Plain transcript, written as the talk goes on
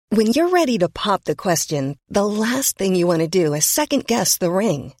When you're ready to pop the question, the last thing you want to do is second-guess the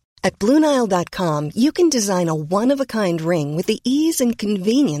ring. At BlueNile.com, you can design a one-of-a-kind ring with the ease and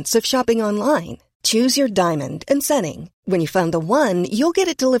convenience of shopping online. Choose your diamond and setting. When you find the one, you'll get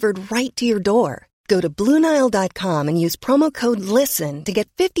it delivered right to your door. Go to BlueNile.com and use promo code LISTEN to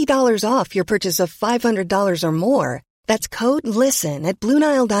get $50 off your purchase of $500 or more. That's code LISTEN at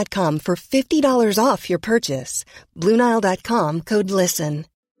BlueNile.com for $50 off your purchase. BlueNile.com, code LISTEN.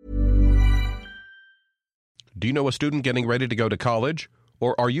 Do you know a student getting ready to go to college?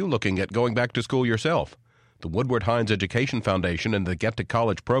 Or are you looking at going back to school yourself? The Woodward Hines Education Foundation and the Get to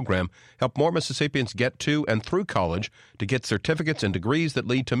College program help more Mississippians get to and through college to get certificates and degrees that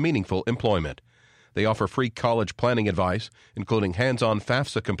lead to meaningful employment. They offer free college planning advice, including hands-on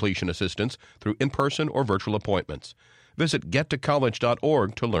FAFSA completion assistance through in-person or virtual appointments. Visit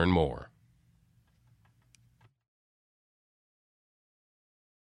gettocollege.org to learn more.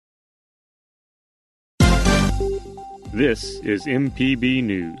 This is MPB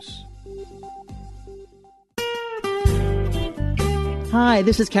News. Hi,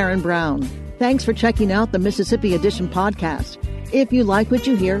 this is Karen Brown. Thanks for checking out the Mississippi Edition podcast. If you like what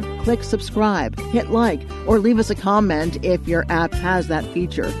you hear, click subscribe, hit like, or leave us a comment if your app has that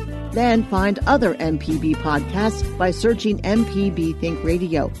feature. Then find other MPB podcasts by searching MPB Think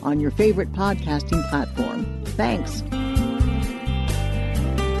Radio on your favorite podcasting platform. Thanks.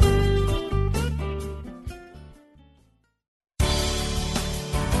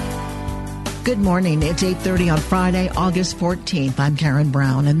 Good morning. It's 8:30 on Friday, August 14th. I'm Karen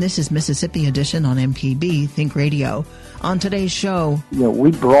Brown, and this is Mississippi Edition on MPB Think Radio. On today's show,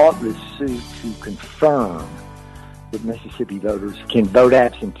 we brought this suit to confirm that Mississippi voters can vote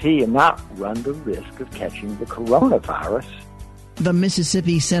absentee and not run the risk of catching the coronavirus. The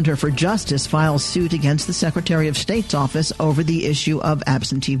Mississippi Center for Justice files suit against the Secretary of State's office over the issue of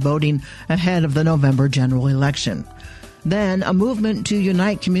absentee voting ahead of the November general election. Then, a movement to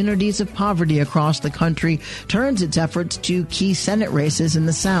unite communities of poverty across the country turns its efforts to key Senate races in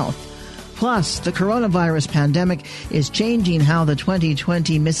the South. Plus, the coronavirus pandemic is changing how the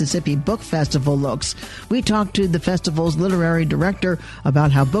 2020 Mississippi Book Festival looks. We talked to the festival's literary director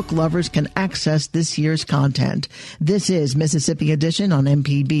about how book lovers can access this year's content. This is Mississippi Edition on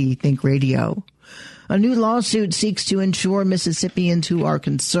MPB Think Radio. A new lawsuit seeks to ensure Mississippians who are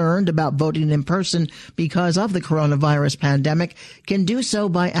concerned about voting in person because of the coronavirus pandemic can do so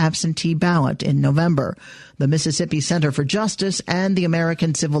by absentee ballot in November. The Mississippi Center for Justice and the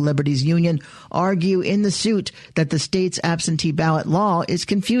American Civil Liberties Union argue in the suit that the state's absentee ballot law is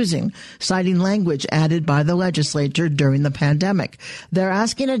confusing, citing language added by the legislature during the pandemic. They're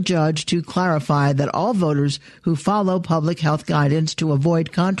asking a judge to clarify that all voters who follow public health guidance to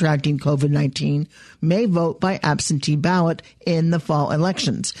avoid contracting COVID-19 may vote by absentee ballot in the fall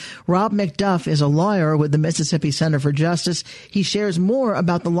elections. Rob McDuff is a lawyer with the Mississippi Center for Justice. He shares more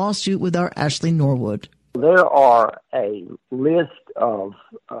about the lawsuit with our Ashley Norwood. There are a list of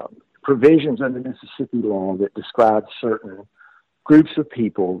provisions under Mississippi law that describe certain groups of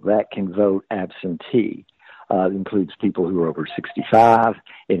people that can vote absentee. It includes people who are over 65.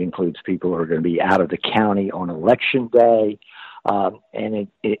 It includes people who are going to be out of the county on election day. And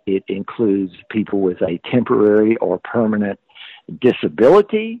it includes people with a temporary or permanent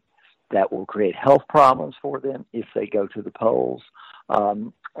disability that will create health problems for them if they go to the polls.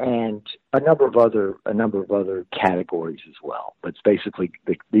 And a number of other categories as well. But it's basically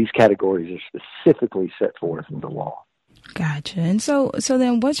these categories are specifically set forth in the law. Gotcha. And so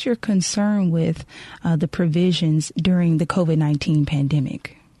then what's your concern with the provisions during the COVID-19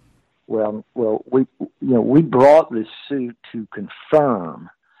 pandemic? Well, we brought this suit to confirm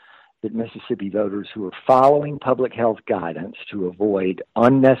that Mississippi voters who are following public health guidance to avoid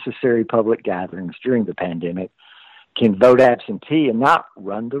unnecessary public gatherings during the pandemic can vote absentee and not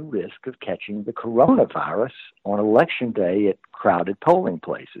run the risk of catching the coronavirus on election day at crowded polling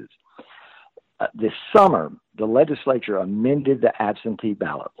places. This summer, the legislature amended the absentee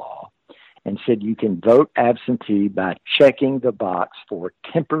ballot law and said you can vote absentee by checking the box for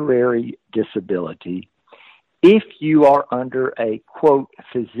temporary disability if you are under a, quote,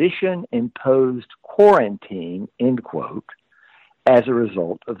 physician-imposed quarantine, end quote, as a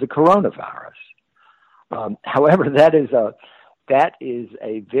result of the coronavirus. However, that is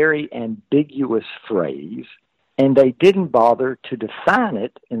a very ambiguous phrase, and they didn't bother to define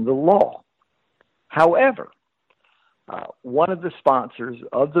it in the law. However, one of the sponsors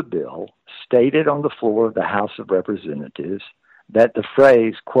of the bill stated on the floor of the House of Representatives that the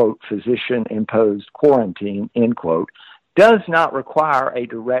phrase, quote, physician-imposed quarantine, end quote, does not require a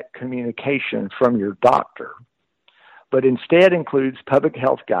direct communication from your doctor, but instead includes public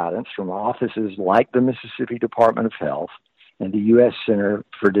health guidance from offices like the Mississippi Department of Health and the U.S. Centers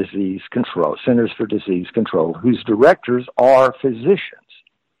for Disease Control, whose directors are physicians.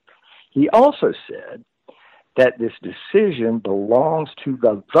 He also said that this decision belongs to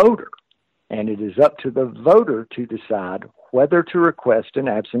the voter, and it is up to the voter to decide whether to request an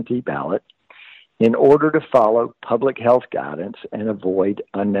absentee ballot in order to follow public health guidance and avoid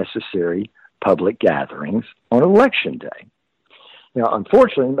unnecessary public gatherings on Election Day. Now,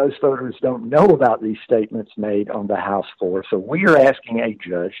 unfortunately, most voters don't know about these statements made on the House floor, so we are asking a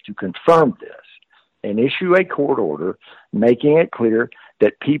judge to confirm this and issue a court order making it clear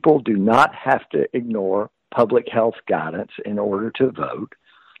that people do not have to ignore public health guidance in order to vote,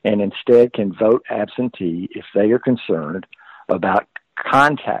 and instead can vote absentee if they are concerned about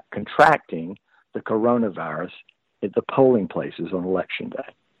contracting the coronavirus at the polling places on Election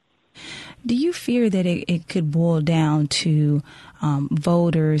Day. Do you fear that it could boil down to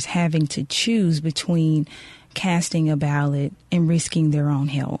voters having to choose between casting a ballot and risking their own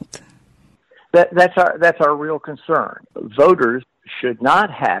health? That's our real concern. Voters should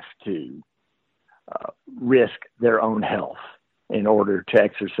not have to risk their own health in order to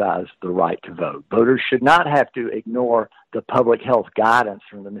exercise the right to vote. Voters should not have to ignore the public health guidance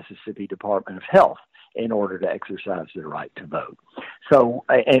from the Mississippi Department of Health in order to exercise their right to vote. So,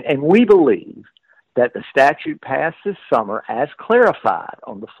 and we believe that the statute passed this summer, as clarified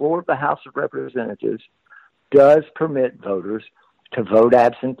on the floor of the House of Representatives, does permit voters to vote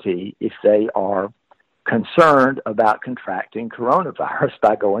absentee if they are concerned about contracting coronavirus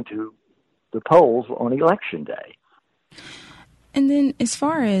by going to the polls on Election Day. And then as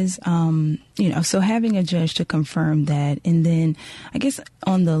far as, so having a judge to confirm that, and then I guess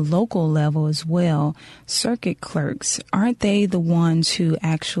on the local level as well, circuit clerks, aren't they the ones who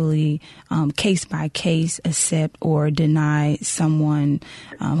actually case by case accept or deny someone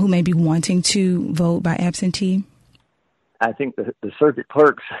who may be wanting to vote by absentee? I think the circuit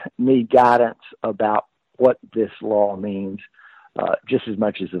clerks need guidance about what this law means just as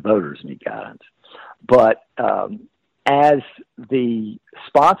much as the voters need guidance. But as the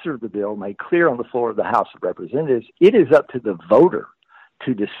sponsor of the bill made clear on the floor of the House of Representatives, it is up to the voter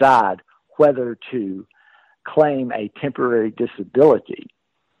to decide whether to claim a temporary disability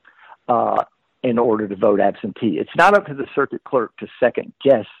in order to vote absentee. It's not up to the circuit clerk to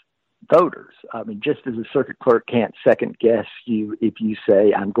second-guess voters. I mean, just as a circuit clerk can't second-guess you if you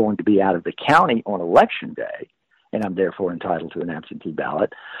say, I'm going to be out of the county on Election Day, and I'm therefore entitled to an absentee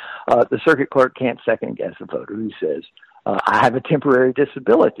ballot, the circuit clerk can't second-guess a voter who says, I have a temporary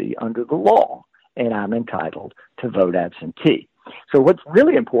disability under the law, and I'm entitled to vote absentee. So what's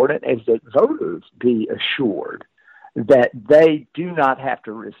really important is that voters be assured that they do not have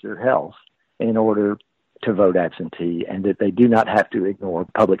to risk their health in order to vote absentee, and that they do not have to ignore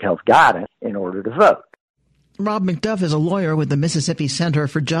public health guidance in order to vote. Rob McDuff is a lawyer with the Mississippi Center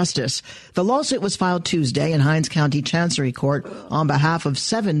for Justice. The lawsuit was filed Tuesday in Hinds County Chancery Court on behalf of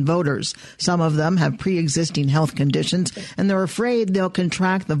 7 voters. Some of them have pre-existing health conditions, and they're afraid they'll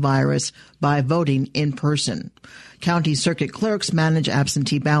contract the virus by voting in person. County circuit clerks manage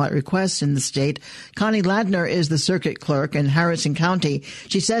absentee ballot requests in the state. Connie Ladner is the circuit clerk in Harrison County.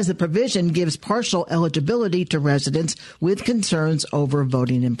 She says the provision gives partial eligibility to residents with concerns over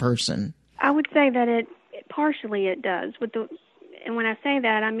voting in person. I would say that partially it does. And when I say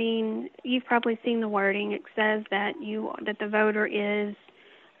that, I mean, you've probably seen the wording. It says that the voter is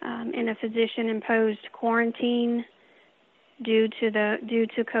in a physician-imposed quarantine due to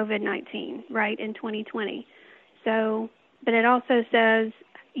COVID-19, right, in 2020. So, but it also says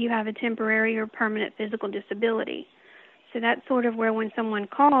you have a temporary or permanent physical disability. So that's sort of where when someone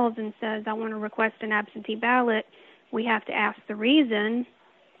calls and says, I want to request an absentee ballot, we have to ask the reason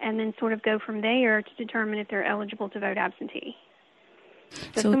and then sort of go from there to determine if they're eligible to vote absentee.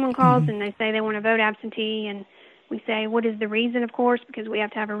 So someone calls and they say they want to vote absentee, and we say, what is the reason, of course, because we have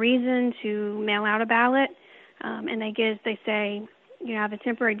to have a reason to mail out a ballot. And they say, I have a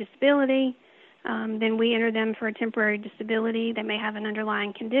temporary disability. Then we enter them for a temporary disability. They may have an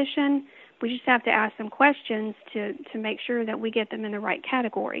underlying condition. We just have to ask them questions to make sure that we get them in the right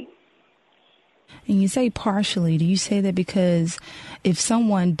category. And you say partially. Do you say that because if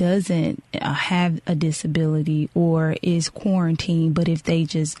someone doesn't have a disability or is quarantined, but if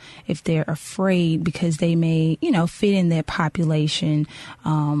they're afraid because they may, fit in their population,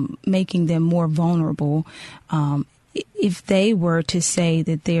 making them more vulnerable, if they were to say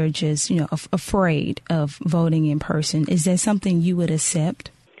that they're just, afraid of voting in person, is that something you would accept?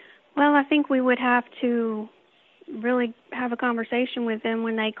 Well, I think we would have to really have a conversation with them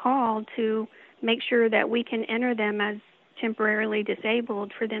when they call to make sure that we can enter them as temporarily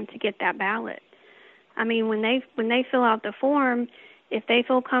disabled for them to get that ballot. I mean, when they fill out the form, if they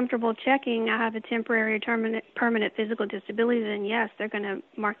feel comfortable checking, I have a temporary or permanent physical disability, then yes, they're going to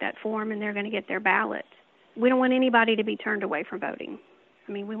mark that form and they're going to get their ballot. We don't want anybody to be turned away from voting.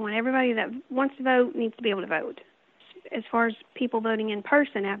 I mean, we want everybody that wants to vote needs to be able to vote. As far as people voting in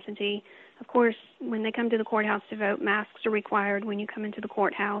person, absentee, of course, when they come to the courthouse to vote, masks are required when you come into the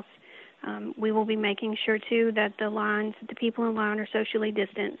courthouse. We will be making sure, too, that the people in line are socially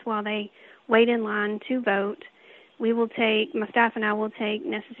distanced while they wait in line to vote. My staff and I will take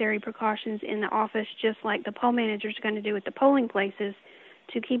necessary precautions in the office, just like the poll managers are going to do at the polling places,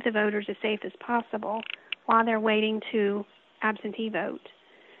 to keep the voters as safe as possible while they're waiting to absentee vote.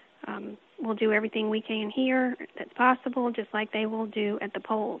 We'll do everything we can here that's possible, just like they will do at the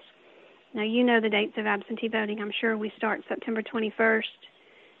polls. Now, you know the dates of absentee voting. I'm sure we start September 21st,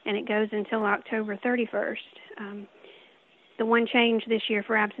 and it goes until October 31st. The one change this year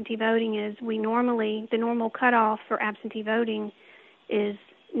for absentee voting is the normal cutoff for absentee voting is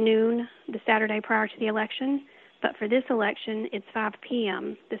noon the Saturday prior to the election, but for this election, it's 5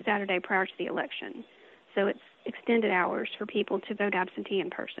 p.m. the Saturday prior to the election. So it's extended hours for people to vote absentee in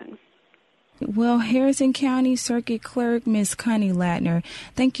person. Well, Harrison County Circuit Clerk, Ms. Connie Latner,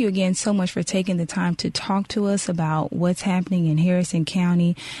 thank you again so much for taking the time to talk to us about what's happening in Harrison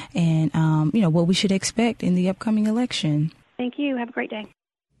County and, what we should expect in the upcoming election. Thank you. Have a great day.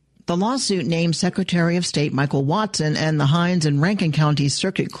 The lawsuit names Secretary of State Michael Watson and the Hinds and Rankin County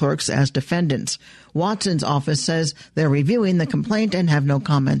Circuit Clerks as defendants. Watson's office says they're reviewing the complaint and have no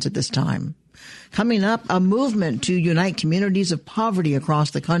comments at this time. Coming up, a movement to unite communities of poverty across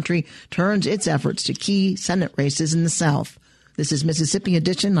the country turns its efforts to key Senate races in the South. This is Mississippi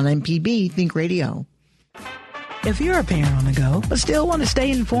Edition on MPB Think Radio. If you're a parent on the go, but still want to stay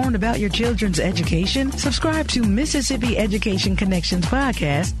informed about your children's education, subscribe to Mississippi Education Connections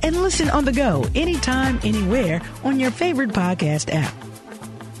podcast and listen on the go, anytime, anywhere on your favorite podcast app.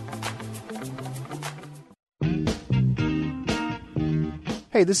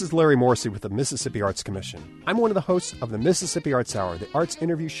 Hey, this is Larry Morrissey with the Mississippi Arts Commission. I'm one of the hosts of the Mississippi Arts Hour, the arts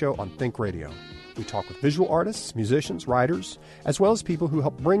interview show on Think Radio. We talk with visual artists, musicians, writers, as well as people who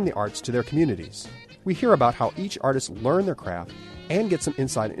help bring the arts to their communities. We hear about how each artist learned their craft and get some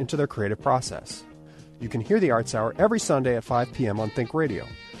insight into their creative process. You can hear the Arts Hour every Sunday at 5 p.m. on Think Radio,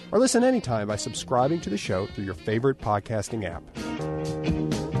 or listen anytime by subscribing to the show through your favorite podcasting app.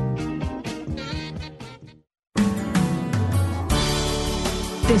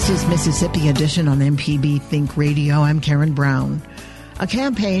 This is Mississippi Edition on MPB Think Radio. I'm Karen Brown. A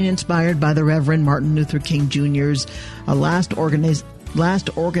campaign inspired by the Reverend Martin Luther King Jr.'s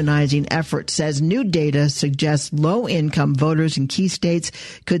last organizing effort says new data suggests low-income voters in key states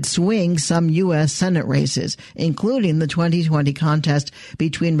could swing some U.S. Senate races, including the 2020 contest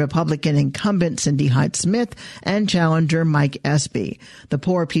between Republican incumbent Cindy Hyde-Smith and challenger Mike Espy. The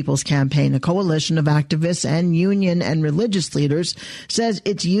Poor People's Campaign, a coalition of activists and union and religious leaders, says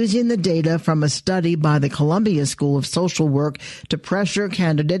it's using the data from a study by the Columbia School of Social Work to pressure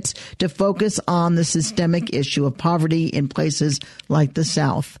candidates to focus on the systemic issue of poverty in places like the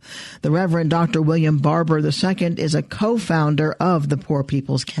South. The Reverend Dr. William Barber II is a co-founder of the Poor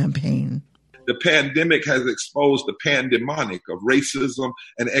People's Campaign. The pandemic has exposed the pandemonic of racism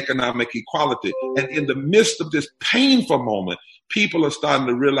and economic equality. And in the midst of this painful moment, people are starting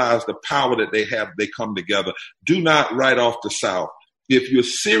to realize the power that they have. They come together. Do not write off the South. If you're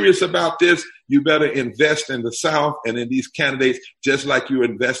serious about this, you better invest in the South and in these candidates, just like you're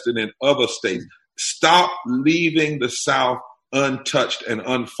invested in other states. Stop leaving the South untouched and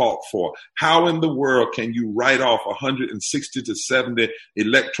unfought for. How in the world can you write off 160 to 70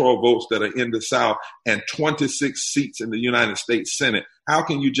 electoral votes that are in the South and 26 seats in the United States Senate? How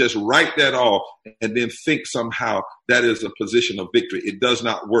can you just write that off and then think somehow that is a position of victory? It does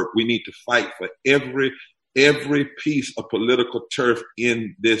not work. We need to fight for every piece of political turf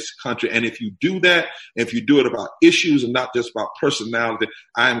in this country. And if you do that, if you do it about issues and not just about personality,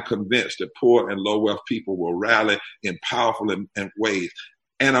 I am convinced that poor and low wealth people will rally in powerful ways.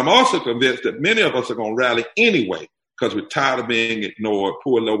 And I'm also convinced that many of us are going to rally anyway because we're tired of being ignored.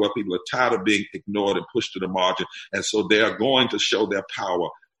 Poor and low wealth people are tired of being ignored and pushed to the margin. And so they are going to show their power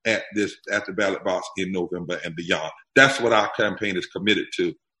at the ballot box in November and beyond. That's what our campaign is committed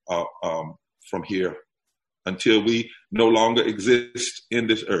to from here until we no longer exist in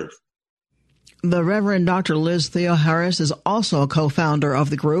this earth. The Reverend Dr. Liz Theo-Harris is also a co-founder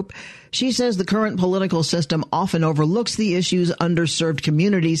of the group. She says the current political system often overlooks the issues underserved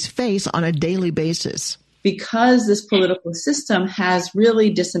communities face on a daily basis. because this political system has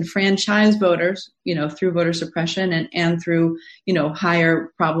really disenfranchised voters, through voter suppression and through,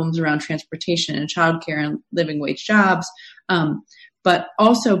 higher problems around transportation and childcare and living wage jobs. But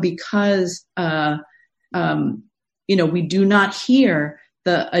also because, we do not hear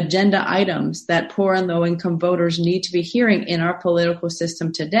the agenda items that poor and low income voters need to be hearing in our political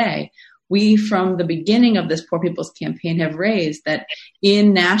system today. We, from the beginning of this Poor People's Campaign, have raised that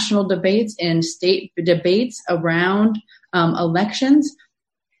in national debates, in state debates around elections,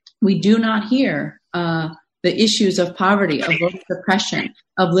 we do not hear the issues of poverty, of voter suppression,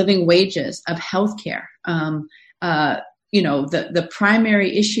 of living wages, of healthcare. The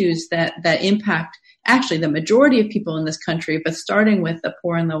primary issues that impact actually the majority of people in this country, but starting with the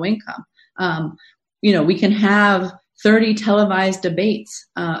poor and low income. We can have 30 televised debates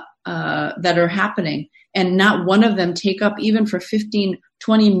that are happening, and not one of them take up even for 15,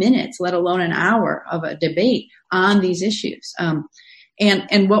 20 minutes, let alone an hour of a debate on these issues.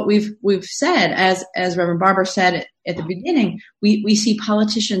 And what we've said, as Reverend Barber said at the beginning, we see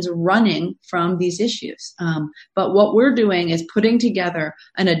politicians running from these issues. But what we're doing is putting together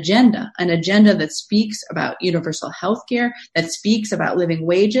an agenda that speaks about universal health care, that speaks about living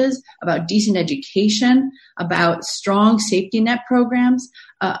wages, about decent education, about strong safety net programs,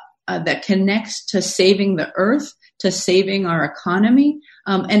 that connects to saving the earth, to saving our economy,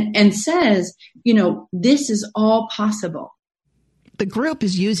 and says, this is all possible. The group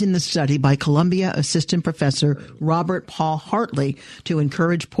is using the study by Columbia Assistant Professor Robert Paul Hartley to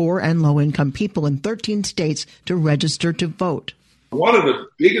encourage poor and low-income people in 13 states to register to vote. One of the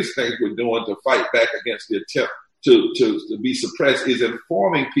biggest things we're doing to fight back against the attempt to be suppressed is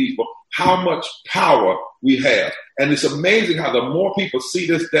informing people how much power we have. And it's amazing how the more people see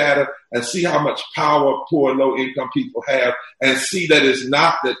this data and see how much power poor and low-income people have, and see that it's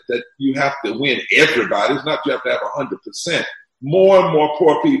not that you have to win everybody. It's not you have to have 100%. More and more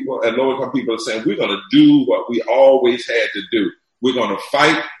poor people and low-income people are saying, we're going to do what we always had to do. We're going to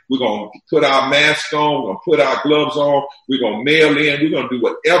fight. We're going to put our mask on. We're going to put our gloves on. We're going to mail in. We're going to do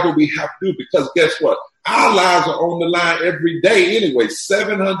whatever we have to do, because guess what? Our lives are on the line every day anyway.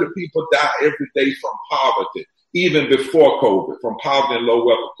 700 people die every day from poverty, even before COVID, from poverty and low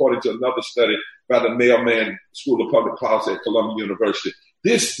wealth, according to another study by the Mailman School of Public Policy at Columbia University.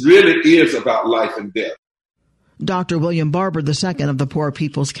 This really is about life and death. Dr. William Barber II of the Poor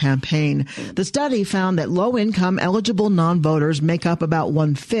People's Campaign. The study found that low-income eligible non-voters make up about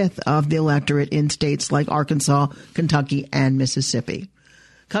 1/5 of the electorate in states like Arkansas, Kentucky, and Mississippi.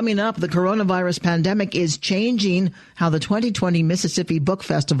 Coming up, the coronavirus pandemic is changing how the 2020 Mississippi Book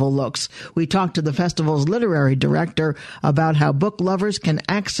Festival looks. We talked to the festival's literary director about how book lovers can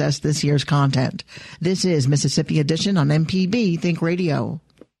access this year's content. This is Mississippi Edition on MPB Think Radio.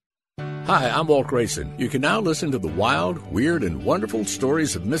 Hi, I'm Walt Grayson. You can now listen to the wild, weird, and wonderful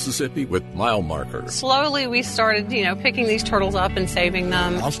stories of Mississippi with Mile Marker. Slowly, we started, picking these turtles up and saving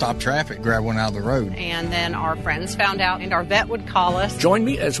them. I'll stop traffic, grab one out of the road. And then our friends found out, and our vet would call us. Join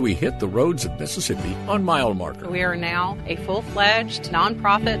me as we hit the roads of Mississippi on Mile Marker. We are now a full-fledged,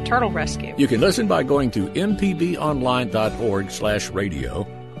 nonprofit turtle rescue. You can listen by going to mpbonline.org/radio.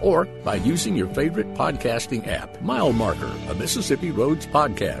 or by using your favorite podcasting app. Mile Marker, a Mississippi Roads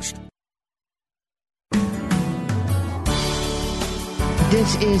podcast.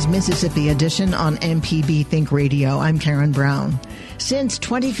 This is Mississippi Edition on MPB Think Radio. I'm Karen Brown. Since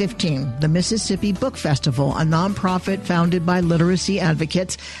 2015, the Mississippi Book Festival, a nonprofit founded by literacy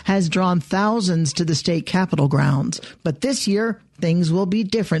advocates, has drawn thousands to the state capitol grounds. But this year, things will be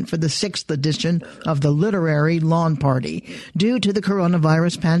different for the 6th edition of the Literary Lawn Party. Due to the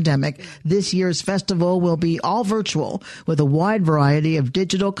coronavirus pandemic, this year's festival will be all virtual with a wide variety of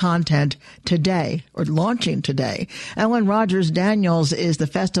digital content launching today. Ellen Rogers-Daniels is the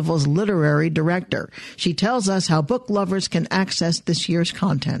festival's literary director. She tells us how book lovers can access this year's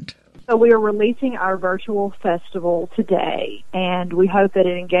content. So we are releasing our virtual festival today, and we hope that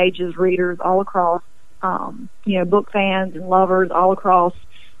it engages readers all across book fans and lovers all across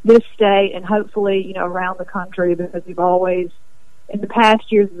this state and hopefully, around the country, because we've always, in the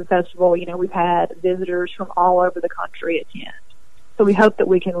past years of the festival, we've had visitors from all over the country attend. So we hope that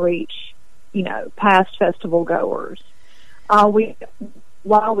we can reach, past festival goers.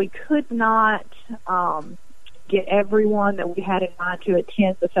 While we could not get everyone that we had in mind to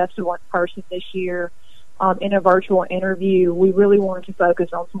attend the festival in person this year in a virtual interview, we really wanted to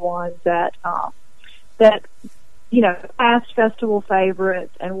focus on some ones that past festival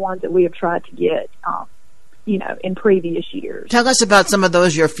favorites and ones that we have tried to get, in previous years. Tell us about some of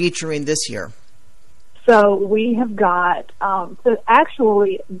those you're featuring this year. So we have got, so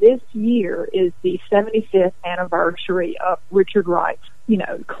actually this year is the 75th anniversary of Richard Wright's,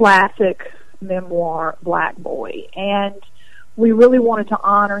 classic memoir, Black Boy. And we really wanted to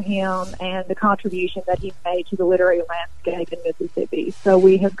honor him and the contribution that he made to the literary landscape in Mississippi. So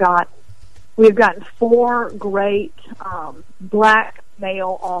we've gotten 4 great Black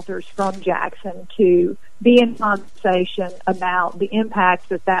male authors from Jackson to be in conversation about the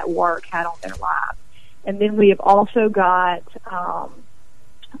impact that work had on their lives. And then we have also got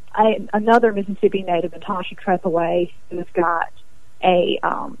another Mississippi native, Natasha Trethewey, who's got a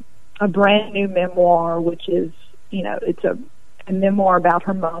brand new memoir, which is, it's a memoir about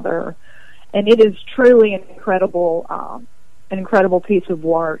her mother, and it is truly an incredible piece of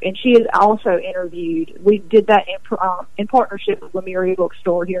work. And she is also interviewed. We did that in partnership with Lemuria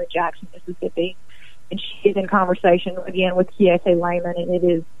Bookstore here in Jackson, Mississippi, and she is in conversation again with Kiese Lehman, and it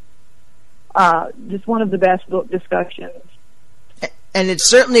is just one of the best book discussions. And it's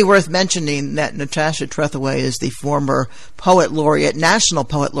certainly worth mentioning that Natasha Trethewey is the former poet laureate, national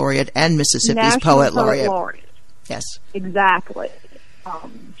poet laureate, and Mississippi's poet laureate. Yes, exactly.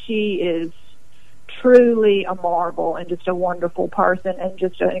 She is truly a marvel and just a wonderful person and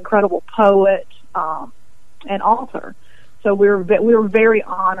just an incredible poet and author. So we were very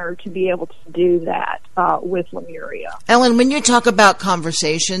honored to be able to do that with Lemuria. Ellen, when you talk about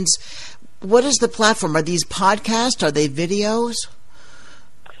conversations, what is the platform? Are these podcasts? Are they videos?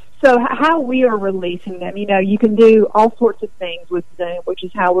 So how we are releasing them, you can do all sorts of things with Zoom, which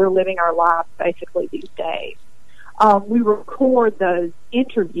is how we're living our lives basically these days. We record those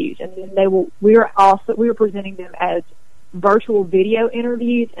interviews, and then we are presenting them as virtual video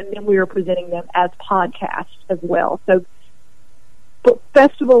interviews, and then we are presenting them as podcasts as well. So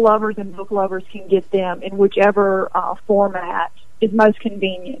festival lovers and book lovers can get them in whichever format is most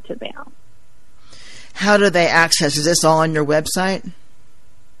convenient to them. How do they access? Is this all on your website?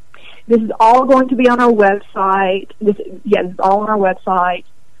 This is all going to be on our website. This is all on our website.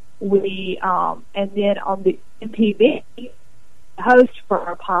 We and then on the MPB host for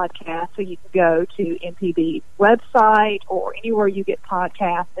our podcast, so you can go to MPB's website or anywhere you get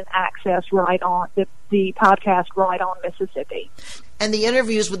podcasts and access right on the podcast right on Mississippi. And the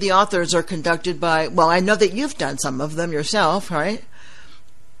interviews with the authors are conducted by, I know that you've done some of them yourself, right?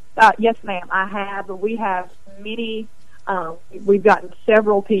 Yes, ma'am, I have. But we have many. We've gotten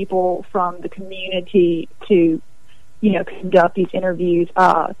several people from the community to, conduct these interviews.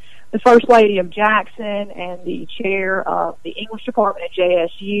 The First Lady of Jackson and the chair of the English department at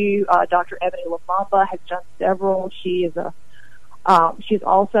JSU, Dr. Ebony Lamumba, has done several. She's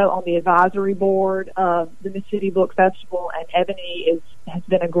also on the advisory board of the Mississippi Book Festival, and Ebony has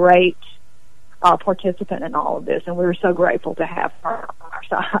been a great participant in all of this, and we're so grateful to have her on our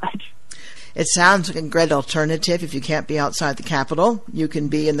side. It sounds like a great alternative. If you can't be outside the Capitol, you can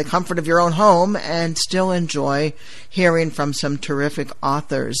be in the comfort of your own home and still enjoy hearing from some terrific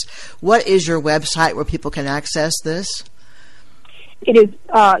authors. What is your website where people can access this? It is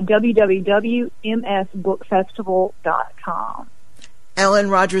www.msbookfestival.com. Ellen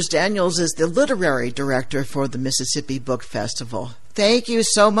Rogers Daniels is the literary director for the Mississippi Book Festival. Thank you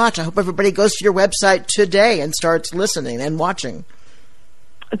so much. I hope everybody goes to your website today and starts listening and watching.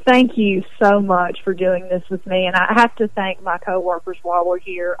 Thank you so much for doing this with me. And I have to thank my coworkers while we're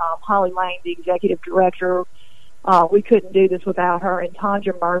here. Holly Lane, the executive director, we couldn't do this without her. And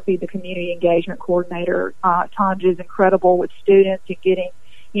Tanja Murphy, the community engagement coordinator. Tanja is incredible with students and getting,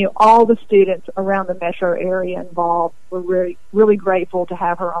 all the students around the metro area involved. We're really, really grateful to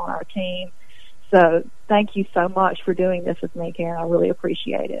have her on our team. So thank you so much for doing this with me, Karen. I really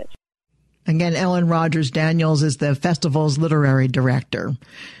appreciate it. Again, Ellen Rogers Daniels is the festival's literary director.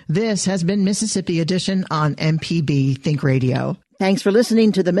 This has been Mississippi Edition on MPB Think Radio. Thanks for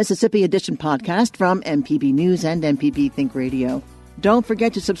listening to the Mississippi Edition podcast from MPB News and MPB Think Radio. Don't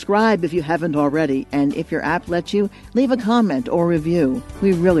forget to subscribe if you haven't already, and if your app lets you, leave a comment or review.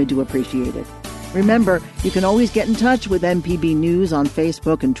 We really do appreciate it. Remember, you can always get in touch with MPB News on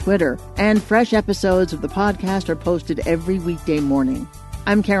Facebook and Twitter, and fresh episodes of the podcast are posted every weekday morning.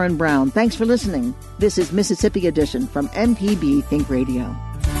 I'm Karen Brown. Thanks for listening. This is Mississippi Edition from MPB Think Radio.